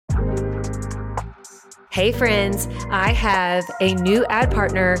Hey friends, I have a new ad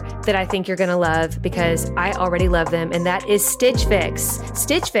partner that I think you're going to love because I already love them, and that is Stitch Fix.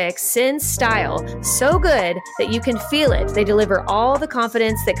 Stitch Fix sends style so good that you can feel it. They deliver all the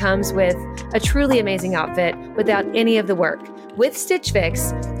confidence that comes with a truly amazing outfit without any of the work. With Stitch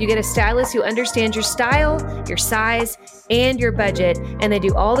Fix, you get a stylist who understands your style, your size, and your budget, and they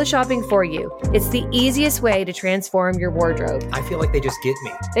do all the shopping for you. It's the easiest way to transform your wardrobe. I feel like they just get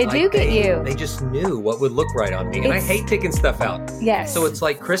me. They do get you. They just knew what would look right on me. And I hate picking stuff out. Yes. So it's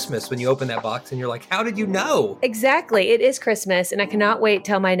like Christmas when you open that box and you're like, how did you know? Exactly. It is Christmas, and I cannot wait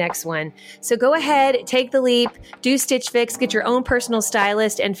till my next one. So go ahead, take the leap, do Stitch Fix, get your own personal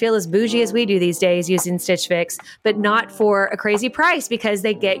stylist, and feel as bougie as we do these days using Stitch Fix, but not for a crazy price because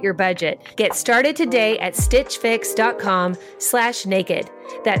they get your budget. Get started today at stitchfix.com/naked.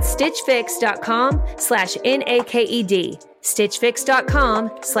 That's stitchfix.com/NAKED.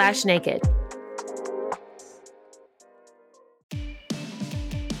 stitchfix.com/naked.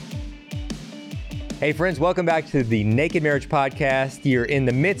 Hey friends, welcome back to the Naked Marriage Podcast. You're in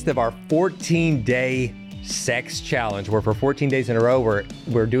the midst of our 14-day sex challenge, where for 14 days in a row,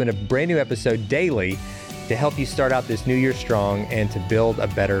 we're doing a brand new episode daily to help you start out this new year strong and to build a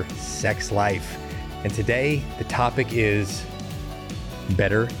better sex life. And today, the topic is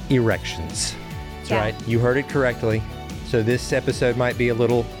better erections. That's right. You heard it correctly. So this episode might be a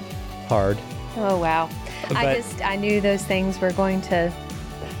little hard. Oh, wow. I knew those things were going to,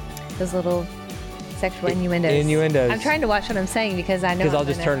 those little sexual innuendos. I'm trying to watch what I'm saying because I know. Because I'll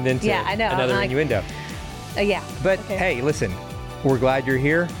just turn it into another innuendo. Yeah. But hey, listen, we're glad you're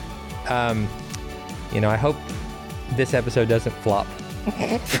here. I hope this episode doesn't flop.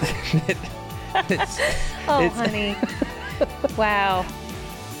 Honey. Wow.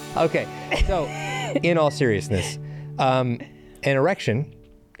 Okay. So, in all seriousness, an erection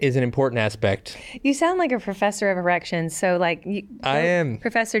is an important aspect. You sound like a professor of erections. So I am.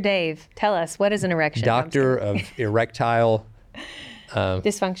 Professor Dave, tell us, what is an erection? Doctor of erectile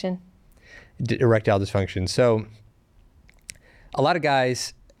dysfunction. Erectile dysfunction. So a lot of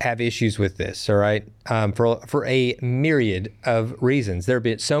guys have issues with this, all right? For a myriad of reasons. There have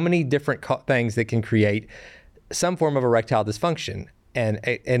been so many different things that can create some form of erectile dysfunction. And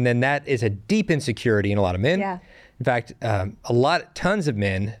then that is a deep insecurity in a lot of men. Yeah. In fact, tons of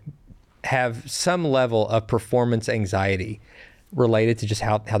men have some level of performance anxiety related to just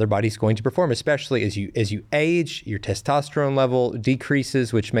how their body's going to perform, especially as you age, your testosterone level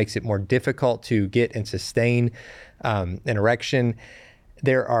decreases, which makes it more difficult to get and sustain an erection.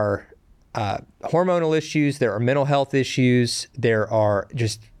 There are hormonal issues, there are mental health issues, there are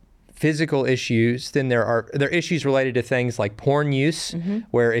just physical issues. Then there are issues related to things like porn use,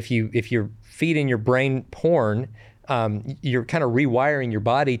 where if you're feeding your brain porn, you're kind of rewiring your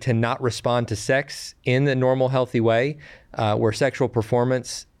body to not respond to sex in the normal, healthy way, where sexual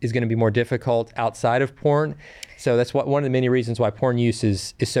performance is going to be more difficult outside of porn. So that's one of the many reasons why porn use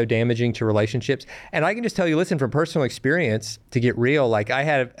is so damaging to relationships. And I can just tell you, listen, from personal experience, to get real, like I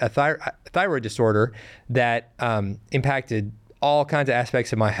had a thyroid disorder that impacted all kinds of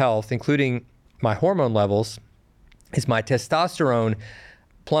aspects of my health, including my hormone levels. As my testosterone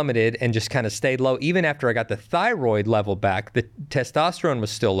plummeted and just kind of stayed low. Even after I got the thyroid level back, the testosterone was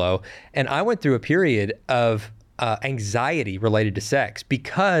still low. And I went through a period of anxiety related to sex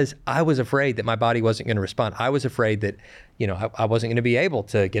because I was afraid that my body wasn't going to respond. I was afraid that, I wasn't going to be able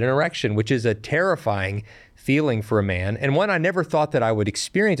to get an erection, which is a terrifying feeling for a man. And one I never thought that I would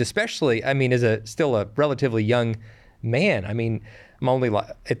experience, especially, as still a relatively young man. I'm only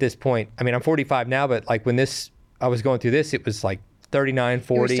at this point, I'm 45 now, but when I was going through this, it was 39,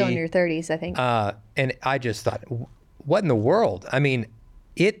 40. You were still in your 30s, I think. And I just thought, what in the world?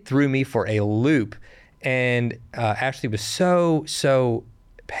 It threw me for a loop. And Ashley was so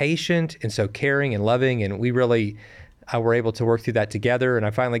patient and so caring and loving. And we really were able to work through that together. And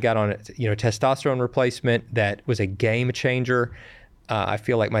I finally got on a testosterone replacement that was a game changer. I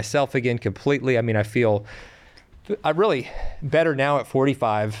feel like myself again completely. I'm really better now at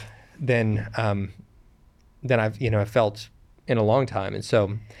 45 than I've felt in a long time. And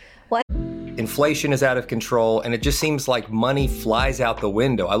so inflation is out of control, and it just seems like money flies out the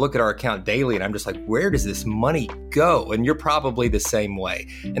window. I look at our account daily and I'm just like, where does this money go? And you're probably the same way.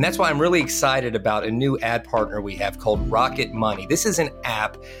 And that's why I'm really excited about a new ad partner we have called Rocket Money. This is an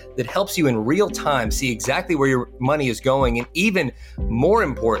app that helps you in real time see exactly where your money is going. And even more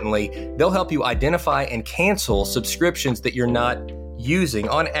importantly, they'll help you identify and cancel subscriptions that you're not using.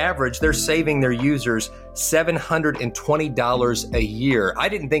 On average, they're saving their users $720 a year. I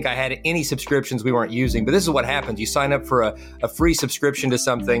didn't think I had any subscriptions we weren't using, but this is what happens. You sign up for a free subscription to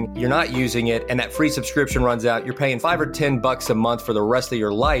something, you're not using it, and that free subscription runs out. You're paying $5 or $10 a month for the rest of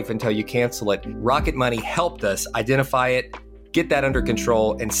your life until you cancel it. Rocket Money helped us identify it, get that under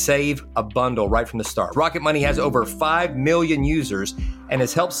control, and save a bundle right from the start. Rocket Money has over 5 million users and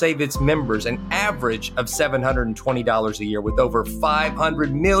has helped save its members an average of $720 a year with over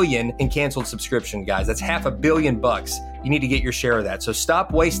 500 million in canceled subscription, guys. That's $500 million. You need to get your share of that. So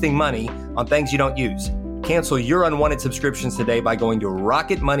stop wasting money on things you don't use. Cancel your unwanted subscriptions today by going to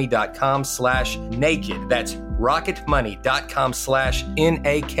rocketmoney.com/naked. That's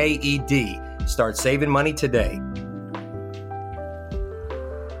rocketmoney.com/NAKED. Start saving money today.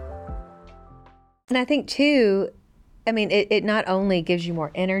 And I think too, I mean, it not only gives you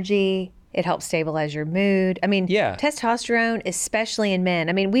more energy, it helps stabilize your mood. I mean, testosterone, especially in men.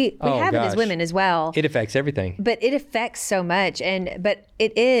 I mean, we have it as women as well. It affects everything. But it affects so much. But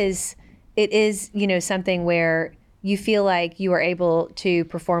it is, something where you feel like you are able to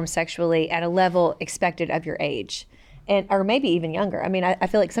perform sexually at a level expected of your age. Or maybe even younger. I mean, I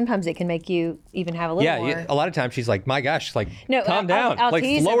feel like sometimes it can make you even have a little more. Yeah, a lot of times she's like, my gosh, like, no, calm down. I'll like,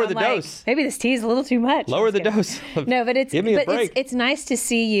 tease lower him. the I'm dose. Like, maybe this tea is a little too much. Lower the dose. No, but give me a break. It's nice to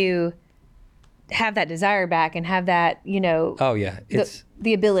see you have that desire back and have that, Oh, yeah. It's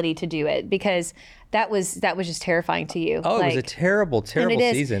the ability to do it, because that was just terrifying to you. Oh, it was a terrible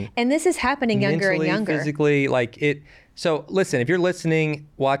season. And this is happening younger mentally, and younger. Physically, like it. So listen, if you're listening,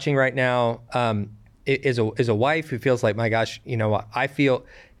 watching right now, is a wife who feels like, my gosh, I feel,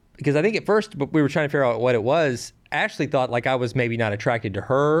 because I think at first we were trying to figure out what it was. Ashley thought like I was maybe not attracted to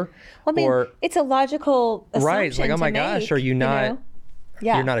her. Well, I mean, it's a logical assumption. Right. It's like, oh my gosh, are you not,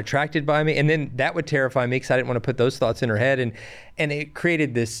 you're not attracted by me? And then that would terrify me because I didn't want to put those thoughts in her head. And it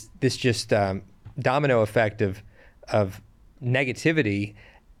created this just domino effect of negativity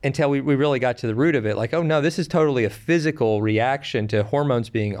until we really got to the root of it. Like, oh no, this is totally a physical reaction to hormones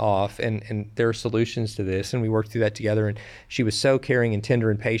being off, and there are solutions to this. And we worked through that together, and she was so caring and tender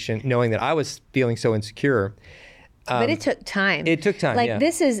and patient, knowing that I was feeling so insecure. But it took time. It took time, Like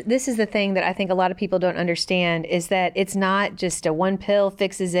this is the thing that I think a lot of people don't understand, is that it's not just a one pill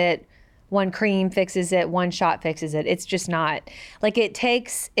fixes it, one cream fixes it, one shot fixes it. It's just not. Like it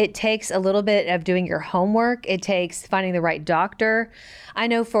takes a little bit of doing your homework. It takes finding the right doctor. I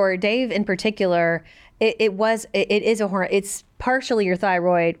know for Dave in particular, it's partially your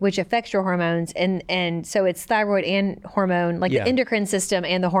thyroid, which affects your hormones, and so it's thyroid and hormone, like the endocrine system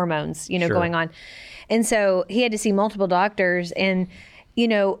and the hormones, going on. And so he had to see multiple doctors, and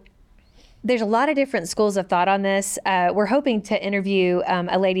there's a lot of different schools of thought on this. We're hoping to interview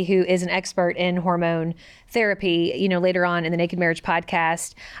a lady who is an expert in hormone therapy, later on in the Naked Marriage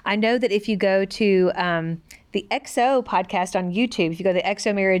podcast. I know that if you go to the XO podcast on YouTube, if you go to the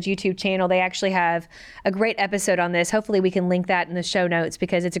XO Marriage YouTube channel, they actually have a great episode on this. Hopefully we can link that in the show notes,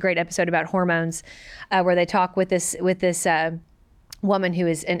 because it's a great episode about hormones, where they talk with this woman who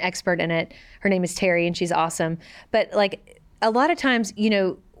is an expert in it. Her name is Terry, and she's awesome. But like a lot of times,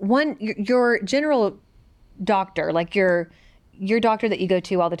 your general doctor, like your doctor that you go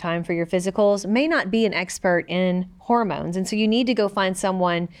to all the time for your physicals, may not be an expert in hormones. And so you need to go find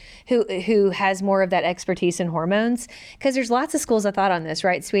someone who has more of that expertise in hormones, because there's lots of schools of thought on this,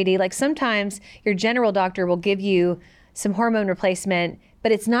 right, sweetie? Like sometimes your general doctor will give you some hormone replacement,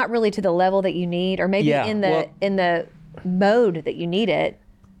 but it's not really to the level that you need, or maybe in the mode that you need it.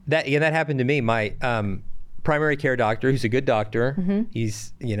 That happened to me. My primary care doctor, who's a good doctor. Mm-hmm.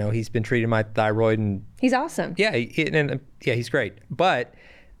 He's been treating my thyroid, and he's awesome. Yeah, he's great. But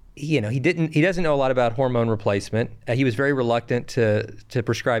he doesn't know a lot about hormone replacement. He was very reluctant to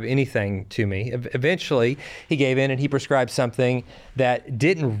prescribe anything to me. Eventually, he gave in and he prescribed something that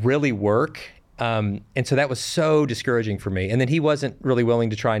didn't really work. And so that was so discouraging for me. And then he wasn't really willing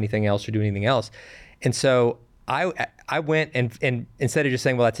to try anything else or do anything else. And so I went and instead of just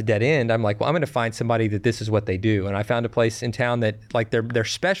saying, well, that's a dead end, I'm like, well, I'm going to find somebody that this is what they do. And I found a place in town that like their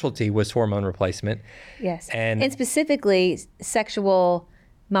specialty was hormone replacement. Yes. And specifically sexual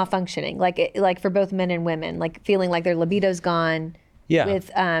malfunctioning, like for both men and women, like feeling like their libido's gone. Yeah.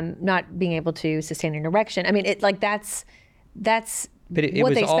 With not being able to sustain an erection. I mean, that's but it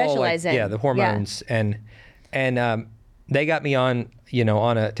what was they all specialize like, in. Yeah, the hormones. Yeah. And they got me on a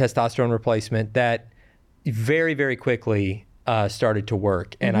testosterone replacement that very, very quickly started to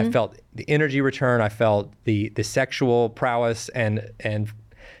work. And I felt the energy return. I felt the sexual prowess and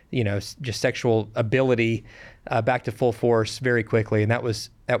just sexual ability back to full force very quickly. And that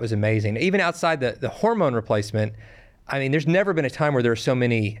was amazing. Even outside the hormone replacement, I mean, there's never been a time where there are so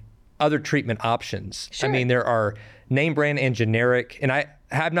many other treatment options. Sure. I mean, there are name brand and generic, and I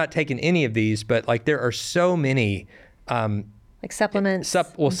have not taken any of these, but like there are so many. Like supplements. So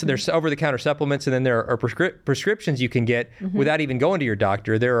there's over-the-counter supplements, and then there are prescriptions you can get without even going to your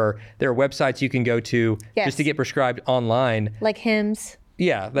doctor. There are websites you can go to just to get prescribed online. Like Hims.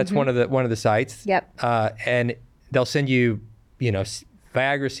 Yeah, that's one of the sites. Yep. And they'll send you, Viagra,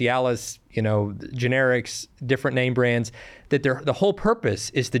 Cialis, generics, different name brands. That the whole purpose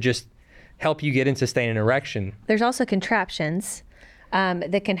is to just help you get and sustain an erection. There's also contraptions.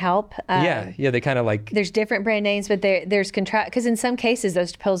 That can help. They kind of like. There's different brand names, but there's because in some cases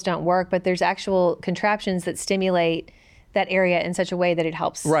those pills don't work, but there's actual contraptions that stimulate that area in such a way that it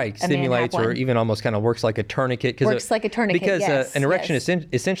helps. Right, stimulates or even almost kind of works like a tourniquite. Like a tourniquet, because an erection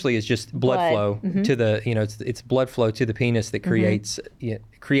essentially is just blood flow to the it's blood flow to the penis that creates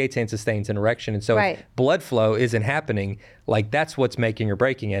and sustains an erection. And so if blood flow isn't happening, like that's what's making or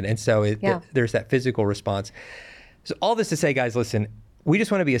breaking it. And so there's that physical response. So all this to say, guys, listen, we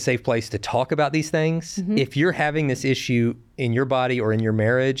just want to be a safe place to talk about these things. If you're having this issue in your body or in your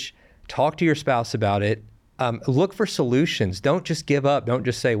marriage, talk to your spouse about it. Look for solutions. Don't just give up. Don't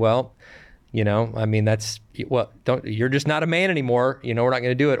just say, well, you're just not a man anymore. We're not going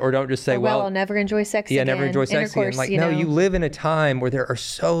to do it. Or don't just say, I'll never enjoy sex again. Yeah, never enjoy sex again. Like, no, you live in a time where there are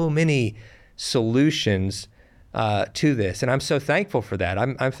so many solutions to this. And I'm so thankful for that.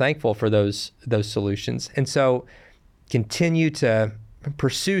 I'm thankful for those solutions. And so continue to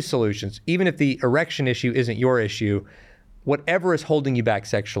pursue solutions. Even if the erection issue isn't your issue, whatever is holding you back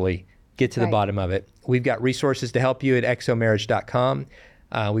sexually, get to the bottom of it. We've got resources to help you at exomarriage.com.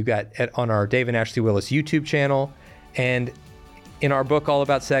 We've got on our Dave and Ashley Willis YouTube channel, and in our book all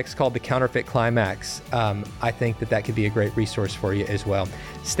about sex called The Counterfeit Climax. I think that could be a great resource for you as well.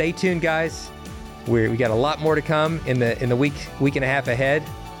 Stay tuned, guys. We got a lot more to come in the week and a half ahead,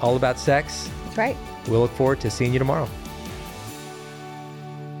 all about sex. That's right. We'll look forward to seeing you tomorrow.